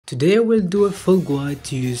Today we'll do a full guide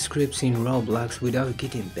to use scripts in Roblox without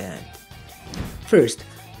getting banned. First,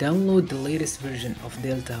 download the latest version of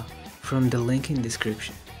Delta from the link in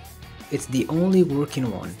description. It's the only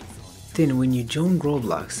working one. Then when you join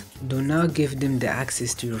Roblox, do not give them the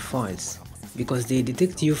access to your files, because they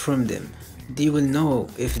detect you from them. They will know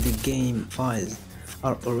if the game files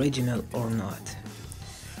are original or not.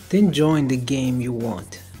 Then join the game you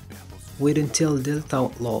want. Wait until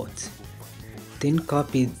Delta loads. Then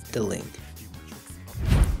copy the link.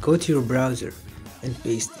 Go to your browser and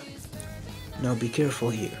paste it. Now be careful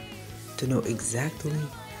here to know exactly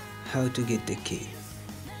how to get the key.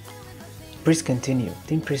 Press continue,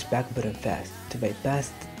 then press back button fast to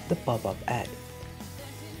bypass the pop-up ad.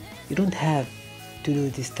 You don't have to do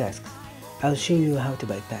these tasks. I'll show you how to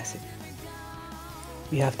bypass it.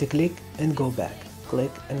 You have to click and go back,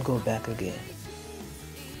 click and go back again.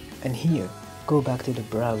 And here, go back to the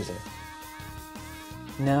browser.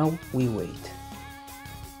 Now we wait.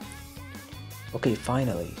 Okay,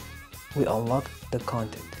 finally, we unlocked the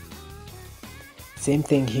content. Same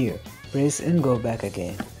thing here, press and go back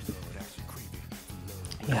again.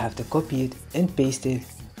 You have to copy it and paste it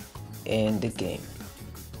in the game.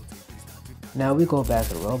 Now we go back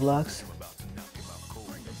to Roblox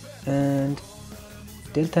and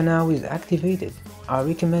Delta now is activated. I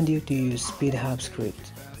recommend you to use SpeedHub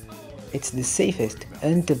script. It's the safest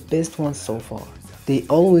and the best one so far. They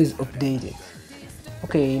always update it.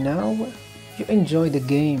 Okay, now you enjoy the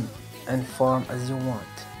game and farm as you want.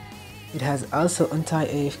 It has also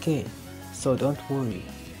anti-AFK, so don't worry.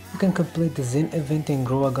 You can complete the ZEN event and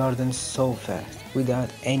grow a garden so fast without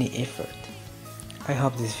any effort. I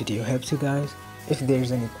hope this video helps you guys. If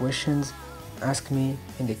there's any questions, ask me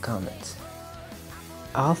in the comments.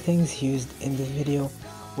 All things used in this video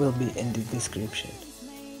will be in the description.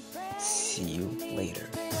 See you later.